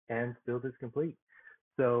and build is complete.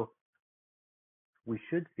 So we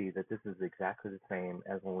should see that this is exactly the same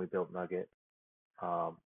as when we built Nugget.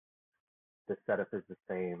 Um, the setup is the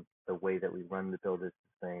same, the way that we run the build is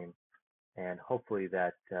the same, and hopefully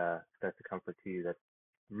that's a comfort to you that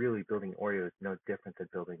really building Oreo is no different than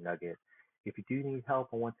building Nugget. If you do need help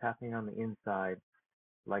on what's happening on the inside,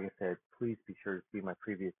 like I said, please be sure to see my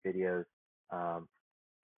previous videos. Um,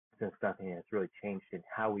 since nothing has really changed in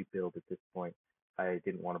how we build at this point, I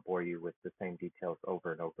didn't want to bore you with the same details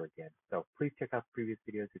over and over again. So please check out previous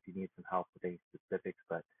videos if you need some help with any specifics.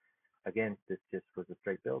 But again, this just was a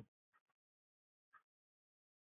straight build.